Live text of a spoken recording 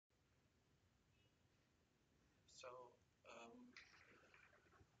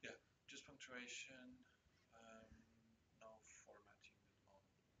punctuation, no formatting on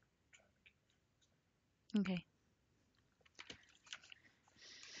try Okay.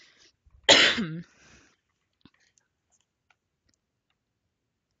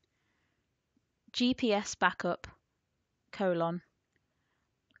 GPS backup, :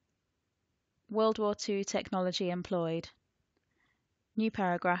 World War II technology employed. New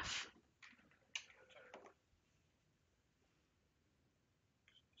paragraph.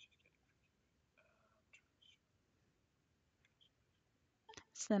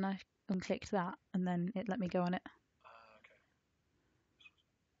 So then I unclicked that and then it let me go on it. Okay.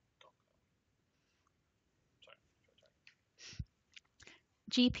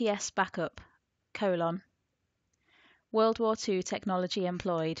 Sorry. GPS backup, : World War II technology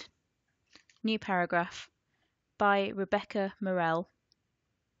employed. New paragraph. By Rebecca Morell.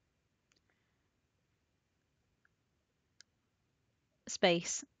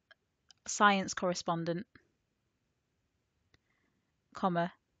 Space. Science correspondent,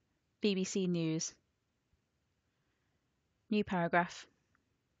 comma, BBC News. New paragraph.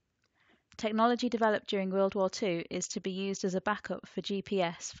 Technology developed during World War II is to be used as a backup for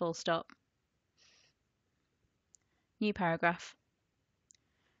GPS, full stop. New paragraph.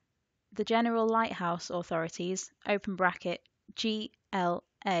 The General Lighthouse Authorities, open bracket,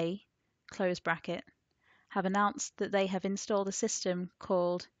 GLA, close bracket, have announced that they have installed a system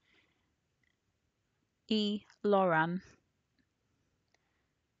called LORAN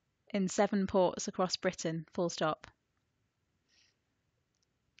in 7 ports across Britain, full stop.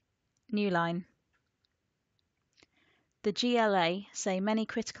 New line. The GLA say many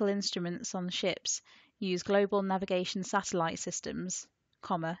critical instruments on ships use global navigation satellite systems,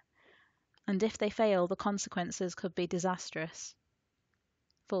 comma, and if they fail, the consequences could be disastrous.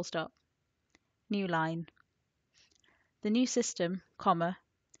 Full stop. New line. The new system, comma,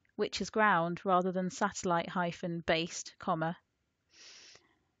 which is ground rather than satellite-based, comma,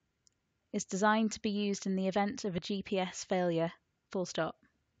 is designed to be used in the event of a GPS failure, full stop.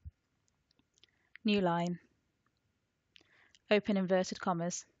 New line. Open inverted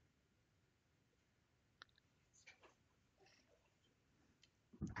commas.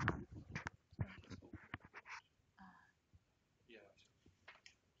 Yeah.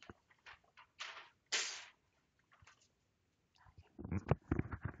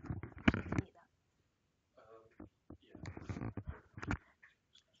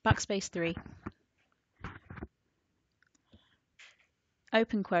 Backspace 3.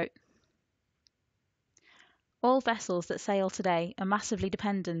 Open quote. All vessels that sail today are massively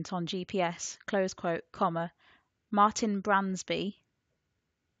dependent on GPS, close quote, comma, Martin Bransby,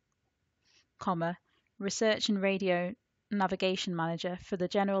 comma, Research and Radio Navigation Manager for the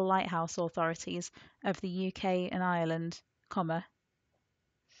General Lighthouse Authorities of the UK and Ireland, comma,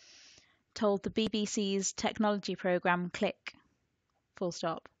 told the BBC's technology programme Click, full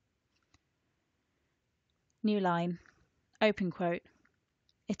stop. New line, open quote.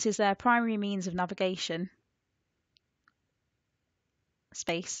 It is their primary means of navigation,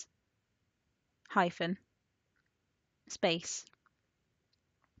 space, hyphen, space,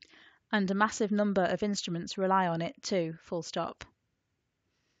 and a massive number of instruments rely on it too, full stop.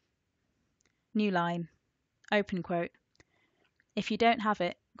 New line, open quote. If you don't have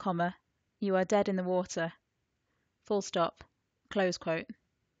it, comma, you are dead in the water, full stop, close quote.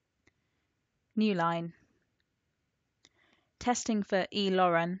 New line. Testing for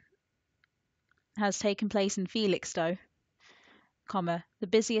LORAN has taken place in Felixstowe, comma, the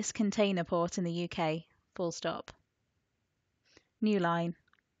busiest container port in the UK, full stop. New line.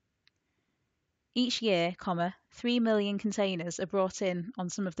 Each year, comma, 3 million containers are brought in on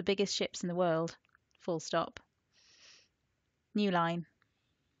some of the biggest ships in the world, full stop. New line.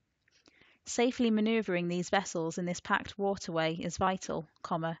 Safely manoeuvring these vessels in this packed waterway is vital,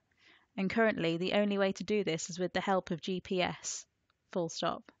 comma, and currently the only way to do this is with the help of GPS, full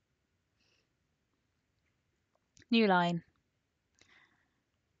stop. New line.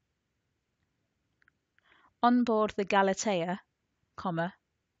 On board the Galatea, comma,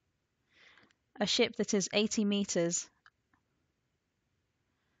 a ship that is 80 metres,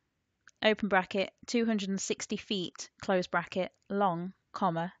 open bracket, 260 feet, close bracket, long,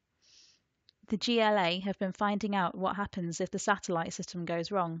 comma, the GLA have been finding out what happens if the satellite system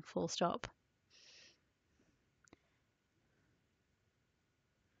goes wrong, full stop.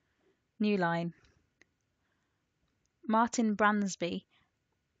 New line. Martin Bransby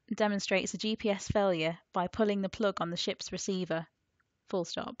demonstrates a GPS failure by pulling the plug on the ship's receiver, full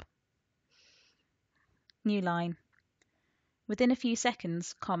stop. New line. Within a few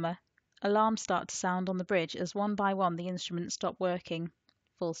seconds, comma, alarms start to sound on the bridge as one by one the instruments stop working,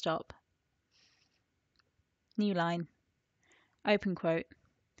 full stop. New line. Open quote.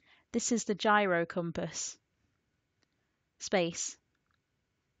 This is the gyro compass. Space.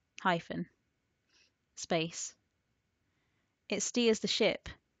 Hyphen. Space. It steers the ship.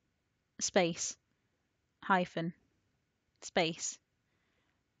 Space. Hyphen. Space.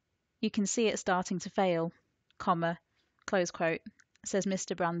 You can see it starting to fail, comma, close quote, says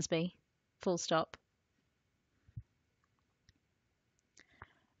Mr. Bransby, full stop.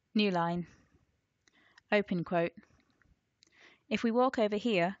 New line. Open quote. If we walk over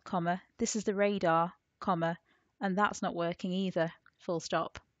here, comma, this is the radar, comma, and that's not working either, full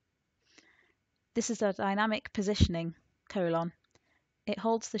stop. This is a dynamic positioning, colon. It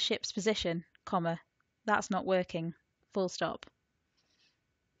holds the ship's position, comma, that's not working, full stop.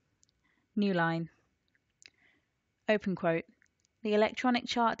 New line. Open quote. The electronic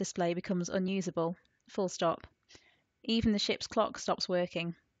chart display becomes unusable, full stop. Even the ship's clock stops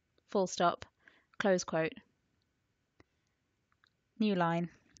working, full stop, close quote. New line.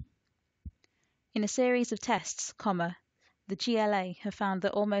 In a series of tests, comma, the GLA have found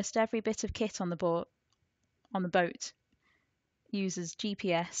that almost every bit of kit on the boat uses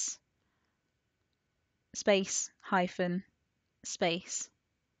GPS, space, hyphen, space.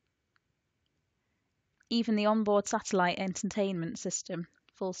 Even the onboard satellite entertainment system,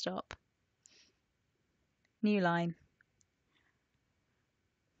 full stop. New line.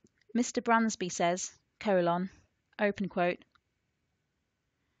 Mr. Bransby says, colon, open quote,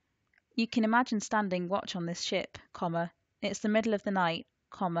 you can imagine standing watch on this ship, comma, it's the middle of the night,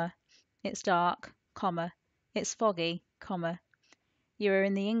 comma, it's dark, comma, it's foggy, comma, you are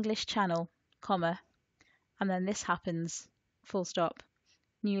in the English Channel, comma, and then this happens, full stop.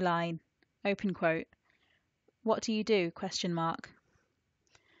 New line, open quote. What do you do, question mark?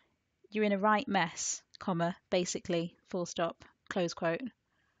 You're in a right mess, comma, basically, full stop, close quote.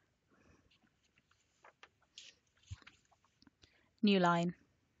 New line.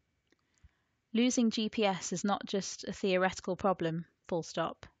 Losing GPS is not just a theoretical problem, full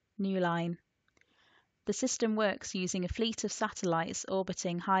stop. New line. The system works using a fleet of satellites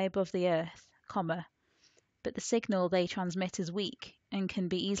orbiting high above the Earth, comma, but the signal they transmit is weak and can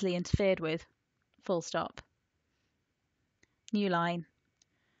be easily interfered with, full stop. New line.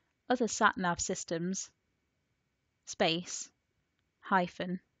 Other sat-nav systems, space,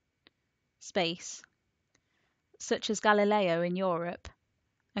 hyphen, space, such as Galileo in Europe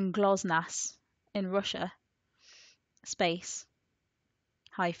and GLONASS in Russia, space,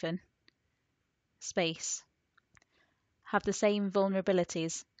 hyphen, space, have the same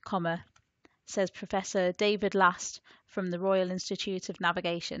vulnerabilities, comma, says Professor David Last from the Royal Institute of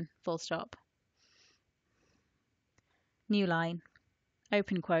Navigation, full stop. New line,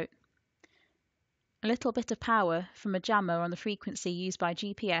 open quote. A little bit of power from a jammer on the frequency used by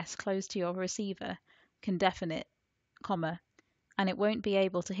GPS close to your receiver can deafen it, comma, and it won't be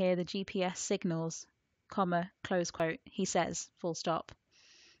able to hear the GPS signals, comma, close quote, he says, full stop.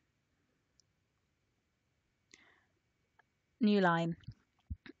 New line,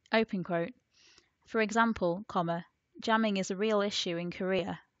 open quote. For example, comma, jamming is a real issue in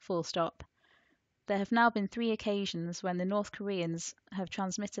Korea, full stop. There have now been 3 occasions when the North Koreans have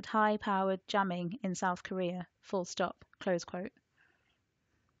transmitted high-powered jamming in South Korea, full stop, close quote.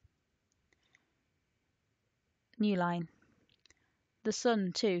 New line. The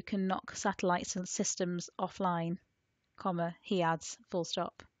sun, too, can knock satellite systems offline, comma, he adds, full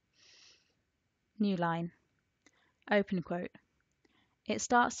stop. New line. Open quote. It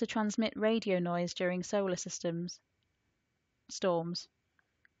starts to transmit radio noise during solar systems, storms,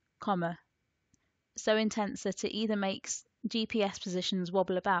 comma, so intense that it either makes GPS positions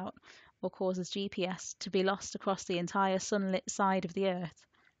wobble about or causes GPS to be lost across the entire sunlit side of the Earth,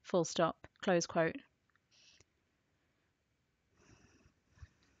 full stop, close quote.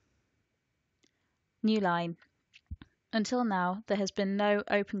 New line. Until now, there has been no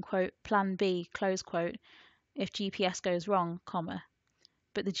open quote plan B, close quote, if GPS goes wrong, comma,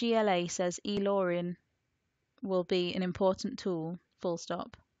 but the GLA says E-Lorian will be an important tool, full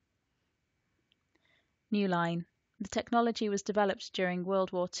stop. New line. The technology was developed during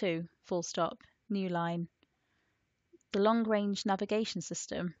World War II, full stop, new line. The long-range navigation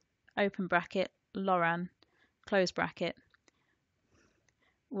system, open bracket, LORAN, close bracket,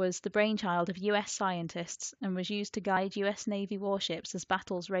 was the brainchild of US scientists and was used to guide US Navy warships as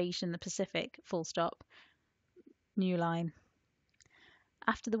battles raged in the Pacific, full stop, new line.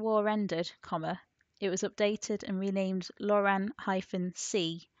 After the war ended, comma, it was updated and renamed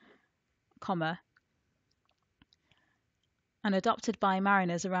LORAN-C, comma, and adopted by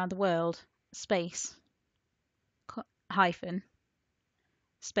mariners around the world, space, hyphen,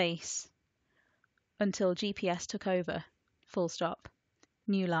 space, until GPS took over, full stop.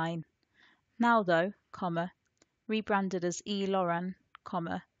 New line. Now though, comma, rebranded as eLORAN,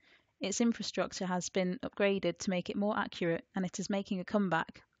 comma, its infrastructure has been upgraded to make it more accurate and it is making a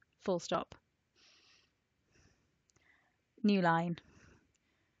comeback, full stop. New line.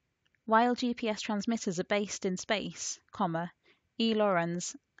 While GPS transmitters are based in space, comma,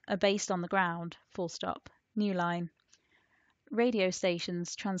 eLORANs are based on the ground, full stop. New line. Radio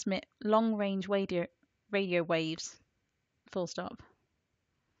stations transmit long-range radio waves, full stop.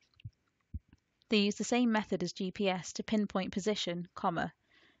 They use the same method as GPS to pinpoint position, comma,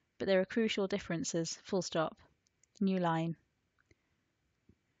 but there are crucial differences, full stop. New line.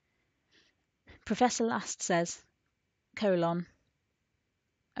 Professor Last says, colon,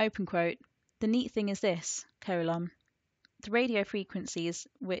 open quote, the neat thing is this, colon, the radio frequencies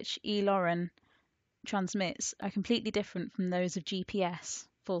which eLORAN transmits are completely different from those of GPS,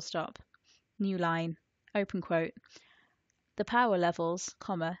 full stop. New line, open quote, the power levels,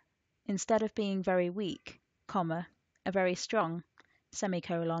 comma, instead of being very weak, comma, are very strong,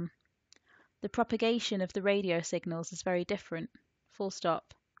 semicolon. The propagation of the radio signals is very different, full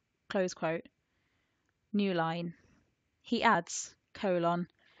stop, close quote. New line. He adds, colon,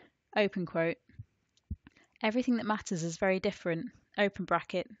 open quote, everything that matters is very different, open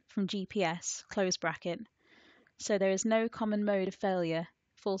bracket, from GPS, close bracket, so there is no common mode of failure,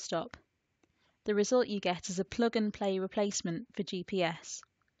 full stop. The result you get is a plug-and-play replacement for GPS,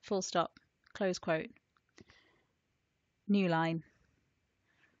 full stop, close quote. New line.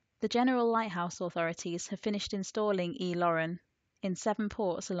 The General Lighthouse authorities have finished installing eLORAN in 7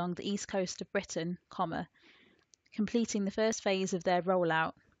 ports along the east coast of Britain, comma, completing the first phase of their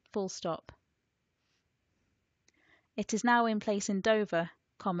rollout, full stop. It is now in place in Dover,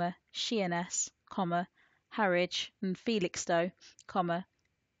 comma, Sheerness, comma, Harwich and Felixstowe, comma,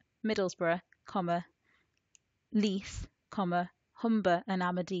 Middlesbrough, comma, Leith, comma, Humber and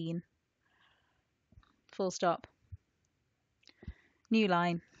Aberdeen. Full stop. New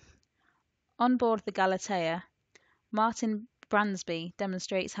line. On board the Galatea, Martin Bransby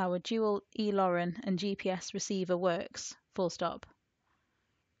demonstrates how a dual eLORAN and GPS receiver works. Full stop.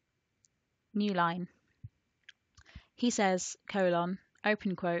 New line. He says, colon,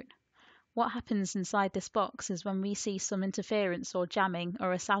 open quote, what happens inside this box is when we see some interference or jamming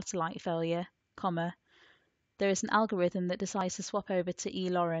or a satellite failure, comma, there is an algorithm that decides to swap over to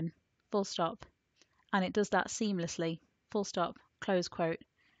eLORAN, full stop, and it does that seamlessly, full stop, close quote,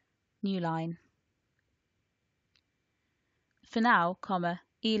 new line. For now, comma,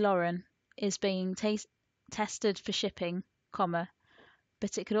 eLORAN is being tested for shipping, comma,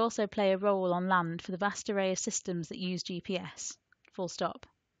 but it could also play a role on land for the vast array of systems that use GPS, full stop.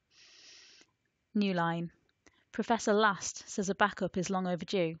 New line. Professor Last says a backup is long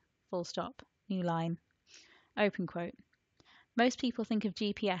overdue, full stop, new line. Open quote. Most people think of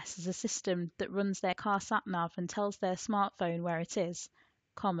GPS as a system that runs their car sat-nav and tells their smartphone where it is,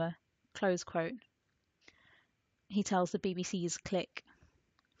 comma, close quote. He tells the BBC's Click,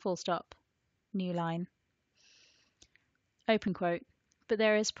 full stop, new line. Open quote. But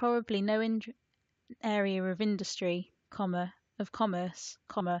there is probably no area of industry, comma, of commerce,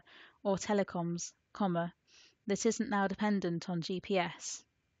 comma, or telecoms, comma, that isn't now dependent on GPS,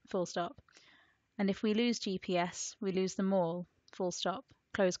 full stop. And if we lose GPS, we lose them all, full stop,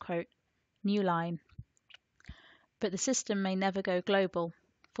 close quote, new line. But the system may never go global,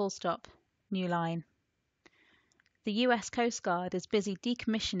 full stop, new line. The US Coast Guard is busy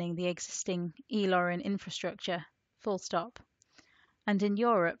decommissioning the existing eLORAN infrastructure, full stop. And in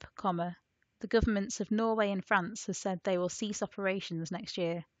Europe, comma, the governments of Norway and France have said they will cease operations next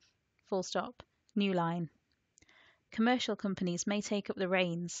year, full stop, new line. Commercial companies may take up the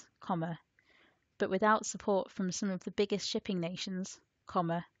reins, comma, but without support from some of the biggest shipping nations,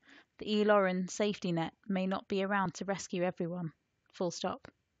 comma, the eLORAN safety net may not be around to rescue everyone, full stop.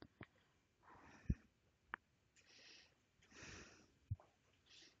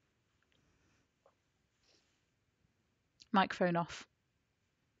 Microphone off.